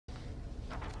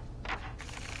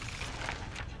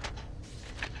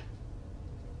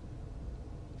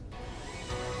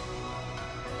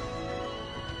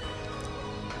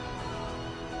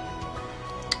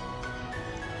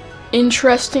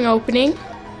Interesting opening.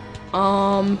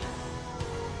 Oh,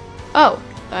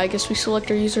 I guess we select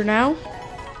our user now.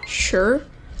 Sure.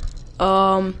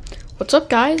 What's up,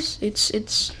 guys?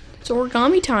 It's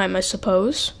origami time, I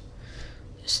suppose.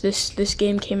 This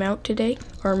game came out today,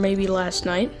 or maybe last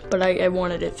night, but I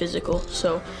wanted it physical,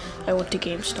 so I went to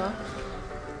GameStop.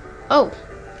 Oh.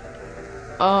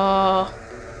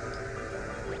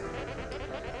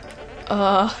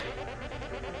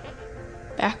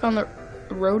 Back on the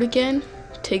road again?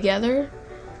 Together?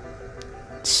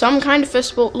 Some kind of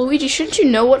festival. Luigi, shouldn't you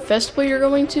know what festival you're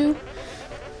going to?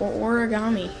 Or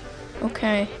origami.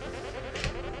 Okay.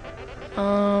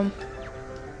 I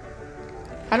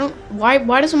don't, why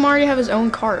doesn't Mario have his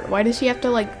own cart? Why does he have to,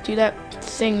 like, do that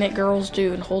thing that girls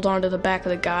do and hold on to the back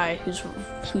of the guy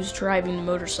who's driving the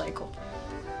motorcycle?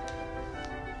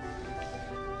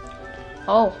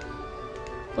 Oh,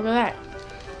 look at that.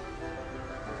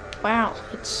 Wow,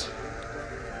 it's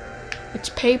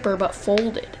paper but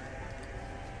folded.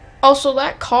 Also,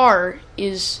 that car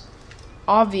is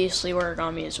obviously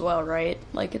origami as well, right?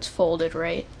 Like, it's folded,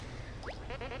 right?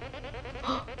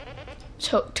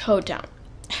 Toad Town.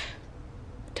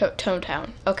 Toad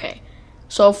Town. Okay.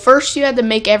 So first you had to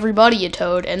make everybody a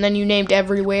toad, and then you named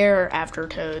everywhere after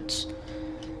toads.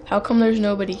 How come there's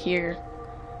nobody here?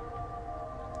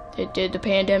 Did the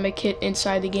pandemic hit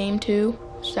inside the game too?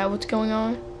 Is that what's going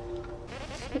on?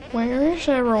 Where is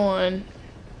everyone?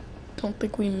 Don't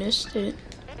think we missed it.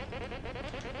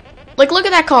 Like, look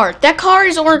at that car. That car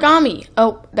is origami.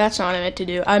 Oh, that's not what I meant to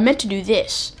do. I meant to do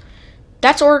this.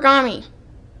 That's origami.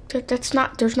 That's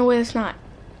not. There's no way that's not.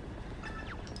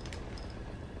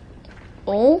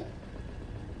 Oh?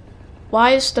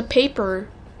 Why is the paper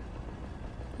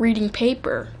reading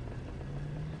paper?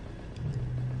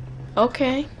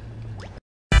 Okay.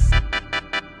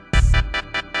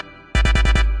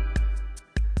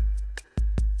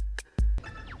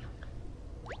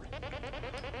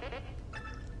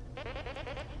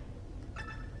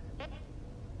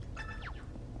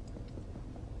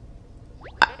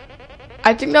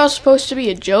 I think that was supposed to be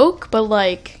a joke, but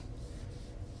like,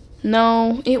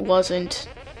 no, it wasn't.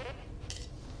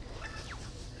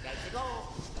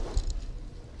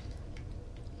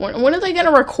 When are they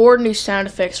gonna record new sound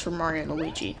effects for Mario and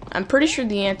Luigi? I'm pretty sure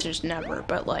the answer is never,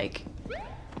 but like,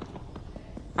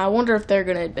 I wonder if they're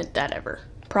gonna admit that ever.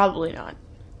 Probably not.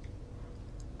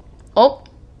 Oh.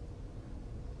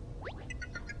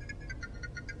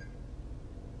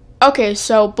 Okay,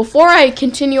 so before I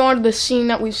continue on to the scene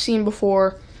that we've seen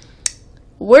before,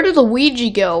 where did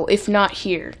Luigi go if not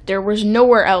here? There was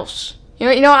nowhere else.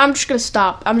 You know, I'm just gonna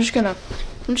stop. I'm just gonna.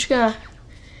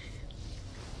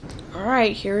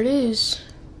 Alright, here it is.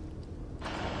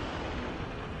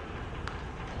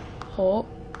 Oh.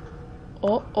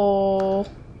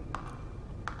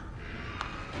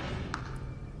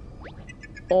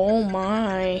 Oh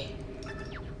my.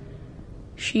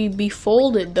 She be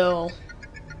folded though.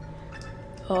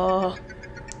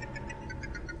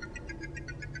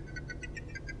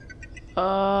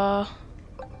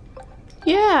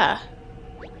 Yeah.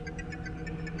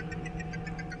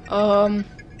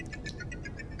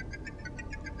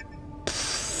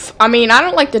 I mean, I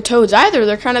don't like the toads either.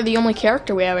 They're kind of the only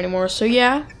character we have anymore, so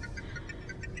yeah.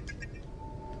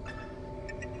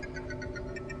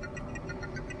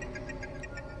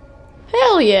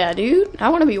 Hell yeah, dude. I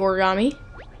want to be origami.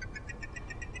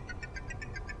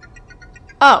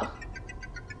 Oh.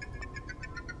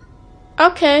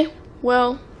 Okay,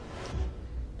 well,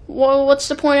 what's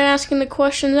the point of asking the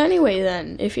questions anyway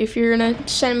then, if you're gonna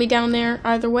send me down there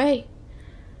either way?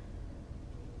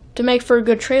 To make for a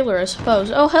good trailer, I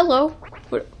suppose. Oh, hello.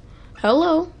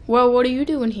 Hello. Well, what are you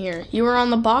doing here? You were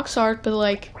on the box art, but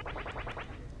like,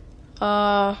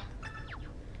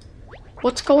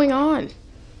 what's going on?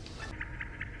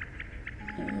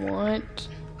 What?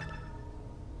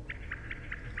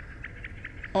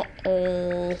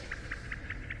 Uh-oh.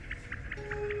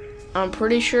 I'm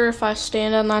pretty sure if I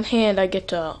stand on that hand, I get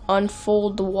to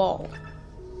unfold the wall.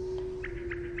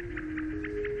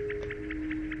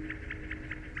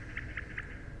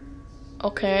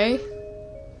 Okay.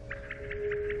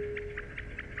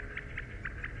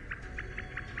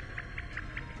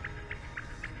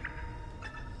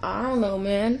 I don't know,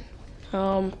 man.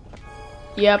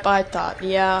 Yep, I thought.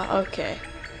 Yeah, okay.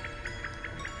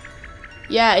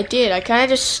 Yeah, it did. I kind of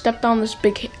just stepped on this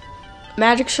big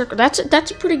magic circle. That's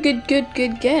a pretty good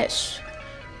guess.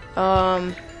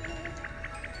 Yeah,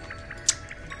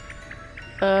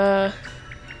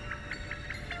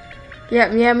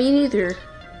 me neither.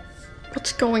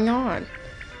 What's going on?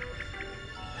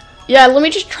 Yeah, let me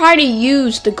just try to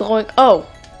use the glowing. Oh.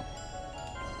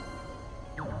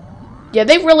 Yeah,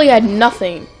 they really had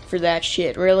nothing for that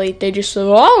shit, really. They just said,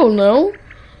 I don't know.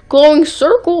 Glowing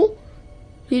circle.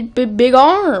 Big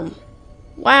arm.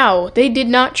 Wow, they did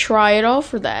not try at all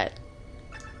for that.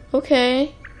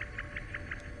 Okay.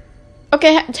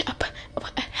 Okay,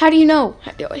 how do you know?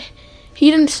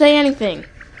 He didn't say anything.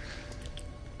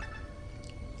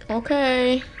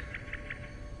 Okay.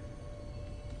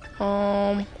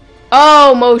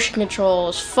 Oh, motion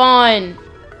controls. Fun.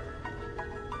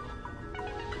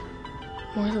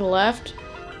 More to the left.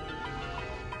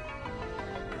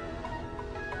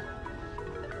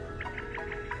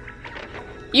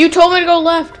 You told me to go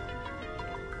left.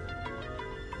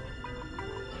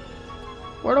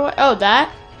 Where do I? Oh, that.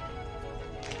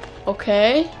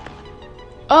 Okay.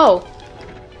 Oh.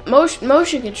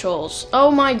 Motion controls.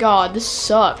 Oh my god, this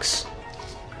sucks.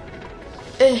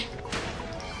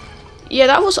 Yeah,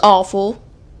 that was awful.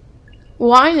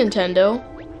 Why, Nintendo?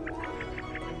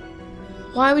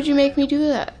 Why would you make me do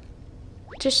that?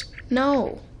 Just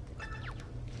no.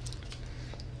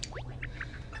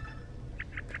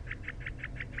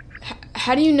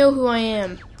 How do you know who I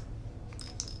am?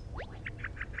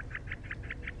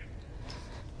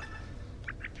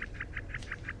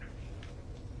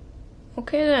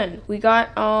 Okay then, we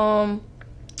got Luma.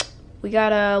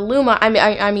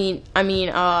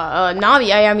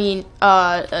 Navi.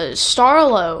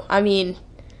 Starlo.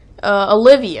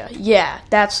 Olivia. Yeah,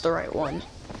 that's the right one.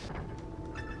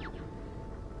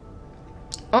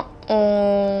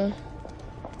 Uh-oh.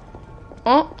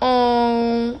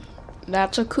 Uh-oh.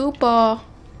 That's a Koopa.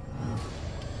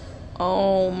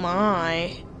 Oh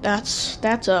my. That's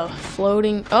a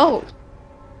floating. Oh.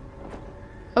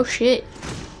 Oh shit.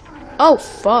 Oh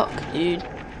fuck, dude.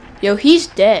 Yo, he's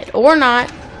dead. Or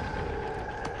not.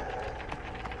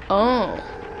 Oh.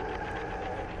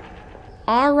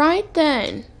 Alright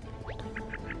then.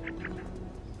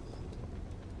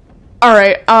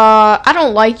 Alright, I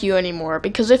don't like you anymore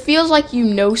because it feels like you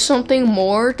know something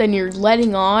more than you're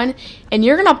letting on, and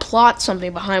you're gonna plot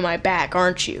something behind my back,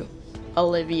 aren't you,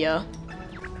 Olivia?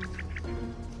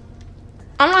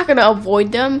 I'm not gonna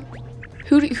avoid them.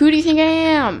 Who do you think I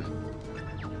am?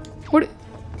 What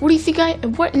do you think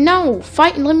what? No,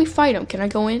 fight and let me fight them. Can I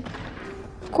go in?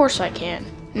 Of course I can.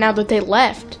 Now that they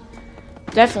left.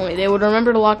 Definitely, they would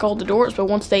remember to lock all the doors, but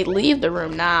once they leave the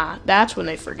room, nah, that's when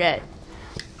they forget.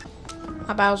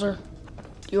 Hi, Bowser.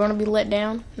 Do you want to be let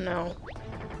down? No.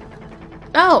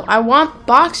 No, I want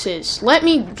boxes. Let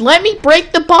me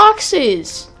break the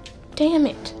boxes. Damn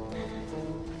it.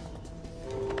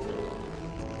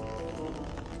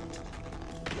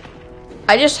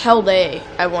 I just held A.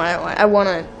 I want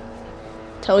to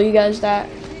tell you guys that.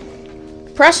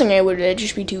 Pressing A would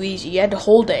just be too easy. You had to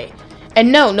hold A.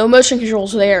 And no motion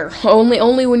controls there.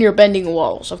 Only when you're bending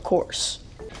walls, of course.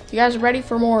 You guys ready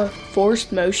for more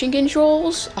forced motion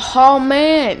controls? Oh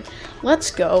man, let's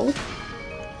go.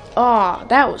 Ah,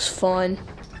 that was fun.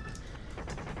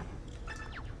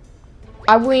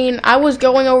 I mean, I was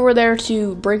going over there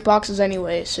to break boxes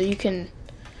anyway, so you can.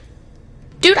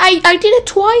 Dude, I did it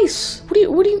twice. What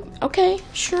do you? Okay,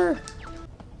 sure.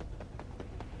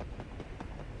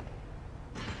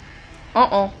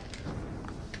 Uh-oh.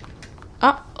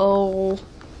 Uh-oh.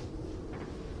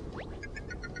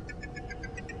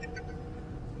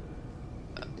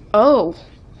 Oh.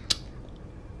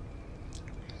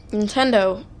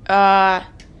 Nintendo,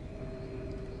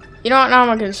 you know what, now I'm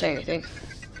not gonna say anything.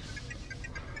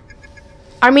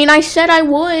 I mean, I said I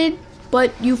would,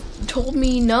 but you told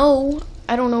me no.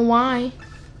 I don't know why.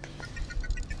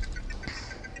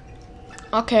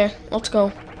 Okay, let's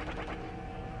go.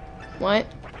 What?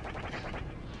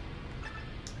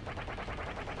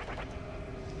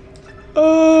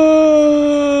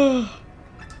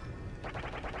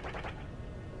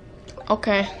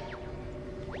 Okay.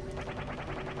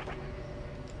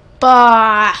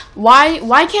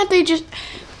 Why can't they just?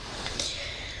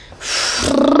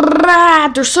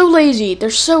 They're so lazy. They're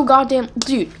so goddamn.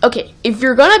 Dude, okay, if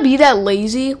you're gonna be that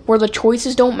lazy where the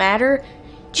choices don't matter,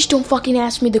 just don't fucking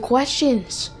ask me the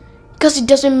questions. Because it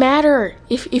doesn't matter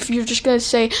if you're just gonna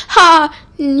say, ha,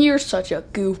 you're such a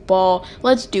goofball.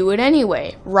 Let's do it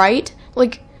anyway, right?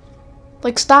 Like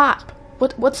stop.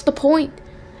 What's the point?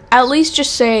 At least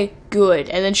just say good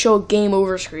and then show a game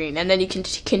over screen and then you can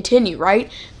continue, right?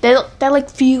 That like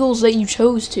feels that you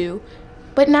chose to,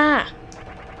 but nah.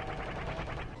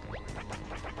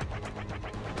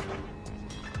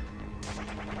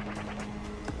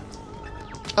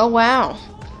 Oh wow.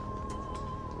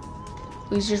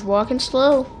 He's just walking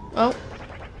slow. Oh.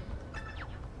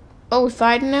 Oh, we're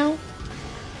fighting now?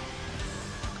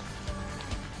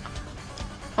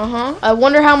 Uh-huh. I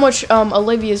wonder how much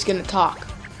Olivia's gonna talk.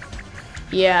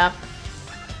 Yeah.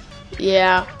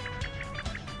 Yeah.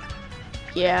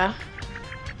 Yeah.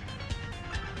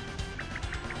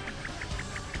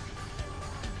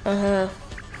 Uh-huh.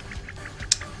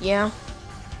 Yeah.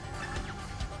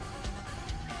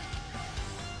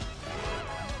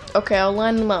 Okay, I'll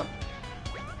line them up.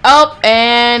 Oh,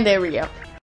 and there we go.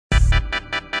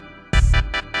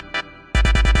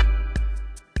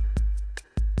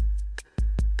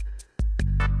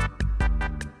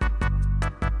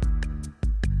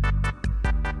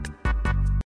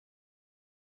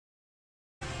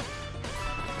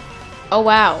 Oh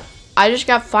wow, I just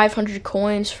got 500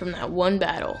 coins from that one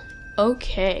battle.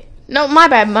 Okay. No, my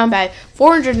bad.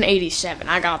 487.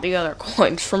 I got the other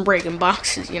coins from breaking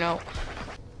boxes, you know.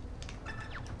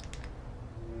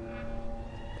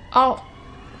 Oh.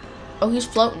 Oh, he's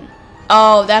floating.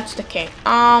 Oh, that's the king.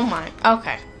 Oh my.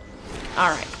 Okay.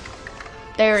 Alright.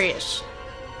 There he is.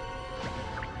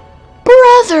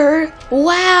 Brother!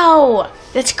 Wow!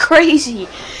 That's crazy.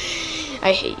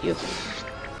 I hate you.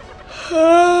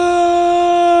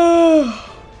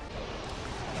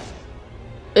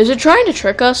 Is it trying to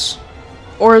trick us?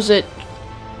 Or is it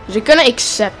gonna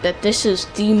accept that this is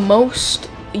the most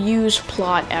used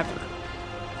plot ever?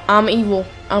 I'm evil.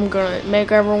 I'm gonna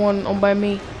make everyone obey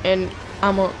me, and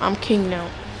I'm king now.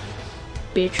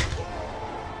 Bitch.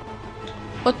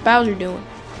 What's Bowser doing?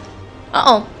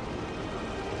 Uh-oh.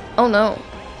 Oh no.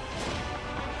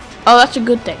 Oh, that's a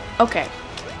good thing. Okay.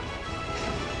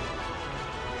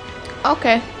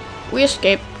 Okay. We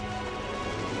escaped.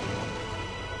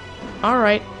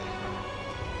 Alright.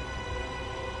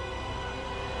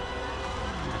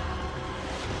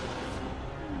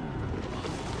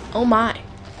 Oh my.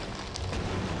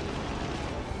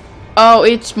 Oh,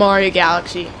 it's Mario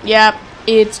Galaxy. Yep,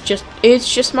 it's just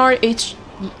Mario.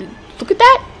 Look at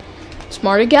that. It's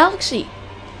Mario Galaxy.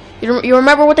 You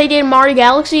remember what they did in Mario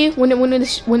Galaxy when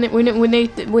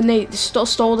they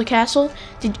stole the castle?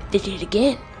 They did it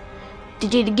again. They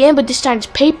did it again, but this time it's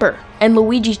paper and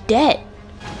Luigi's dead.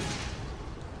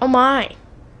 Oh my.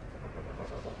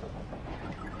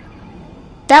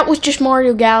 That was just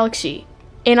Mario Galaxy.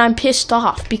 And I'm pissed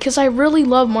off because I really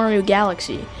love Mario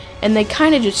Galaxy. And they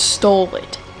kind of just stole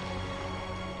it.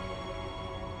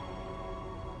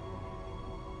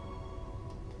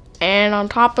 And on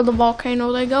top of the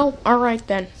volcano they go. Alright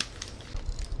then.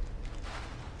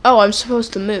 Oh, I'm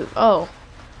supposed to move. Oh.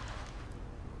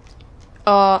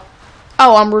 Oh,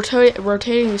 I'm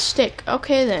rotating the stick.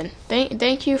 Okay then.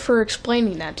 Thank you for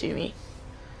explaining that to me.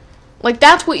 Like,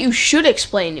 that's what you should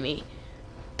explain to me.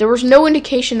 There was no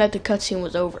indication that the cutscene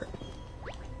was over.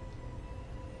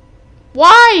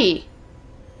 Why?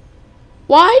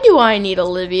 Why do I need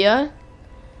Olivia?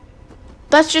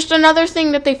 That's just another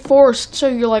thing that they forced, so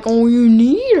you're like, oh, you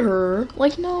need her.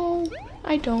 Like, no,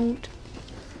 I don't.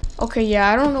 Okay,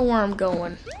 yeah, I don't know where I'm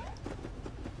going.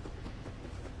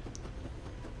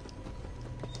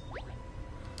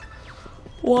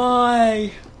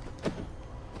 Why?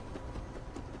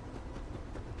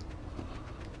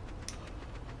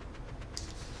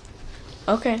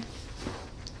 Okay.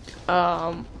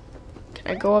 Can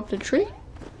I go up the tree?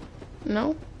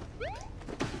 No.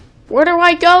 Where do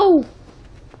I go?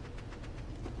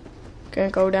 Can I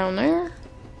go down there?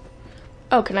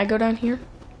 Oh, can I go down here?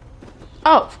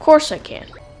 Oh, of course I can.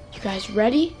 You guys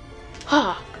ready?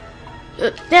 Ha!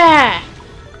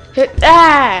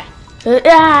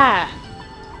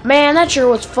 Man, that sure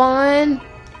was fun.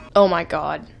 Oh my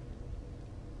god.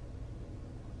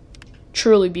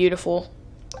 Truly beautiful.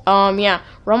 Yeah.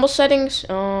 Rumble settings,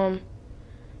 no.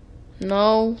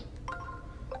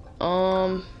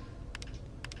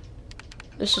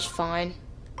 This is fine.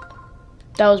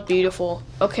 That was beautiful.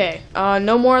 Okay,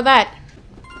 no more of that.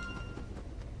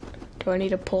 Do I need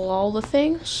to pull all the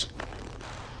things?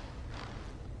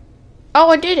 Oh,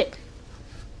 I did it.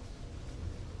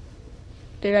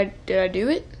 Did I do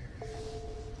it?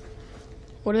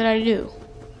 What did I do?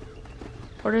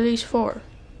 What are these for?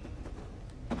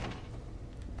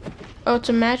 Oh, it's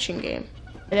a matching game.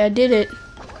 And I did it.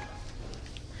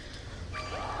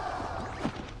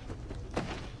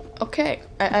 Okay,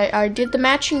 I did the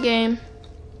matching game.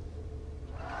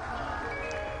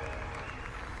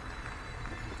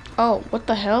 Oh, what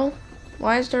the hell?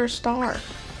 Why is there a star?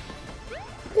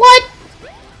 What?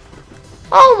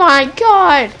 Oh my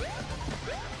god!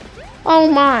 Oh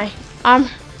my! I'm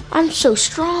so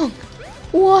strong.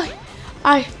 What?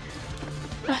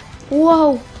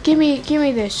 Whoa! Give me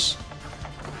this.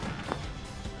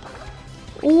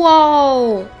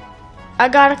 Whoa! I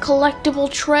got a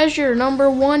collectible treasure,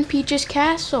 #1 Peach's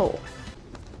Castle.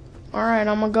 Alright,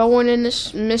 I'm gonna go in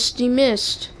this misty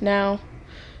mist now.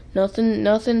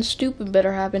 Nothing stupid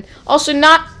better happen. Also,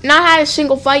 not had a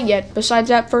single fight yet besides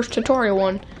that first tutorial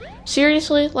one.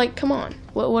 Seriously? Like, come on.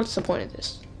 What's the point of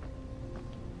this?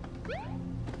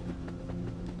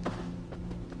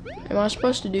 Am I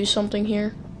supposed to do something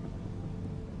here?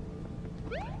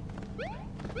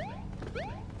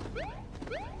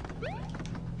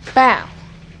 Bow.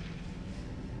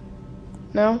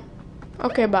 No?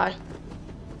 Okay, bye.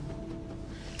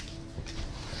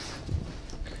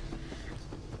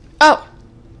 Oh.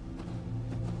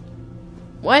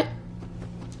 What?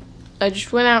 I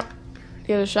just went out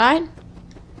the other side?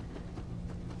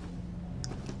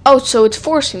 Oh, so it's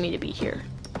forcing me to be here.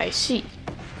 I see.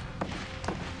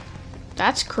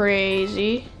 That's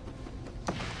crazy.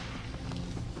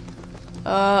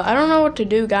 I don't know what to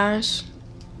do, guys.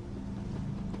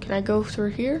 Can I go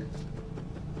through here?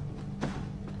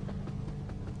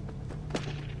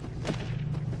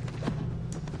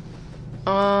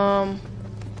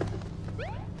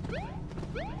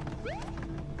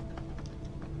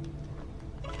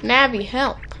 Navi,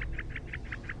 help.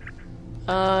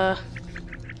 I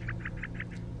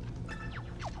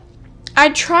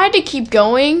tried to keep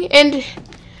going and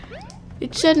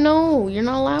it said no, you're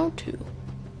not allowed to.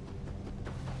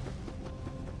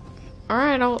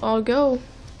 Alright, I'll go.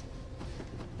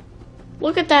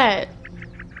 Look at that.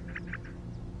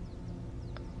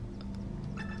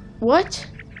 What?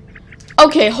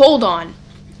 Okay, hold on.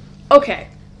 Okay.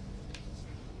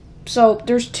 So,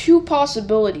 there's two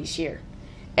possibilities here.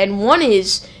 And one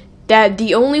is that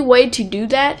the only way to do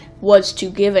that was to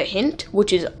give a hint,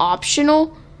 which is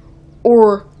optional,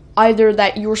 or either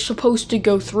that you're supposed to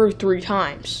go through 3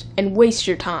 times and waste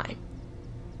your time.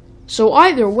 So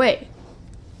either way,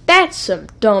 that's some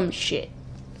dumb shit.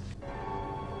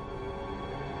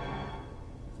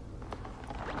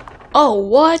 Oh,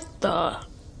 what the?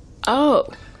 Oh.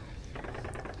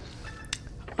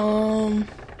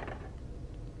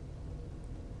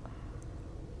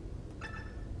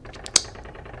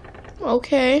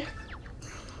 Okay.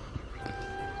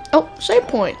 Oh, save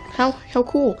point. How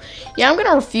cool. Yeah, I'm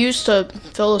gonna refuse to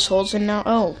fill those holes in now.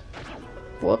 Oh.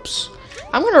 Whoops.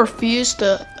 I'm gonna refuse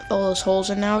to fill those holes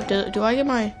in now. Do I get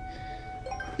my...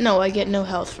 No, I get no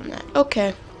health from that.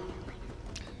 Okay.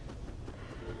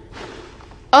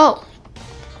 Oh.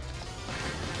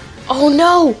 Oh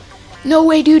no! No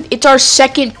way, dude. It's our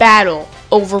second battle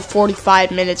over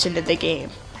 45 minutes into the game.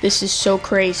 This is so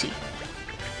crazy.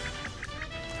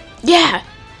 Yeah!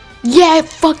 Yeah, it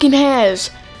fucking has!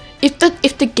 If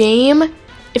the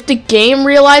game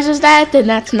realizes that, then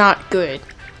that's not good.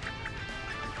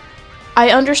 I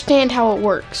understand how it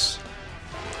works.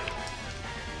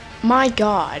 My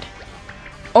god.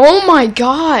 Oh my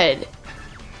god!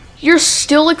 You're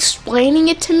still explaining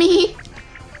it to me?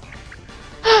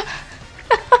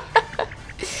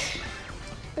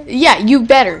 Yeah, you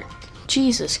better.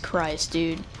 Jesus Christ,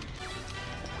 dude.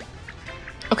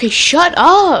 Okay, shut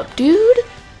up, dude.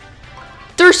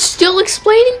 They're still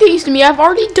explaining things to me. I've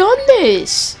already done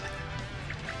this.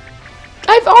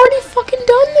 I've already fucking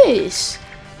done this.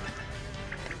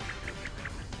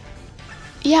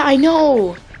 Yeah, I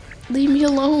know. Leave me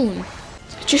alone.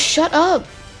 Just shut up.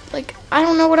 Like, I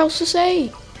don't know what else to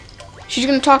say. She's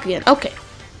gonna talk again. Okay.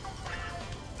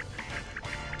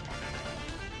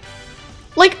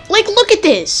 Like, look at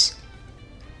this.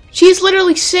 She's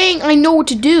literally saying, I know what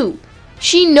to do.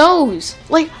 She knows.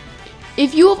 Like,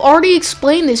 if you have already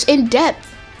explained this in depth,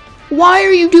 why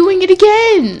are you doing it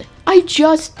again?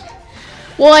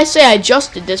 Well, I say I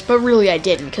just did this, but really I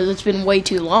didn't, because it's been way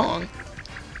too long.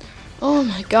 Oh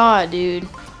my god, dude.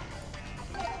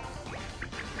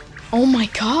 Oh my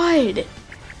god.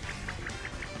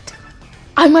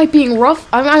 I might be rough.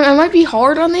 I might be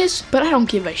hard on this, but I don't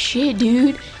give a shit,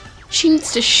 dude. She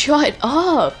needs to shut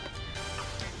up.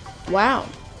 Wow.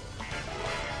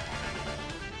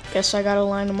 Guess I gotta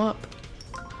line them up.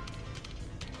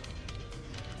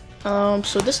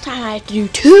 So this time I have to do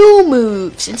 2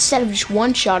 moves instead of just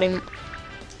one-shotting.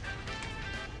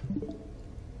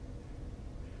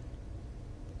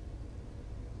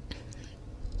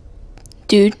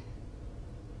 Dude,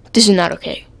 this is not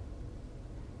okay.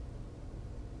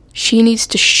 She needs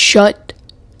to shut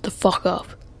the fuck up.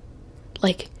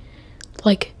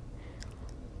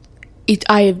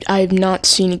 I have not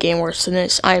seen a game worse than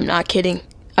this. I am not kidding.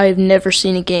 I have never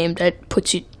seen a game that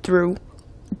puts you through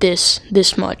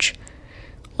this much.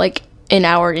 Like, an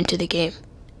hour into the game.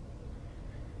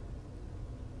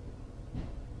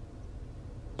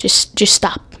 Just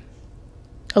stop.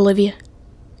 Olivia,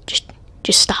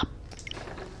 just stop.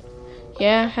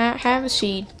 Yeah, have a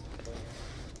seat.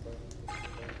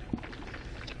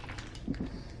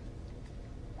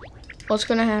 What's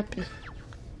gonna happen?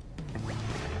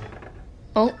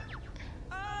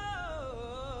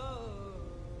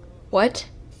 What?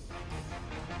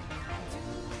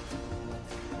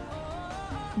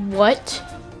 What?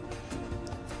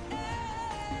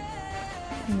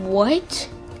 What?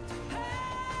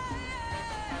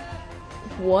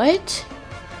 What?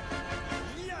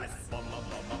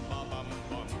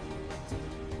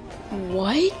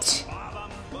 What?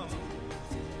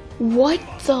 What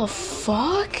the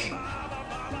fuck?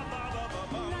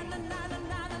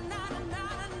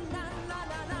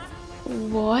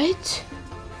 What?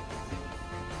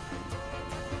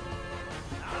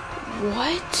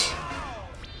 What?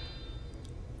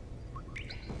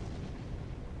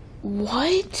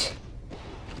 What?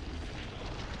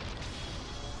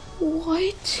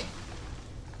 What?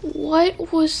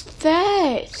 What was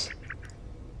that?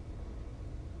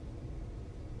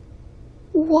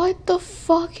 What the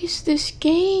fuck is this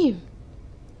game?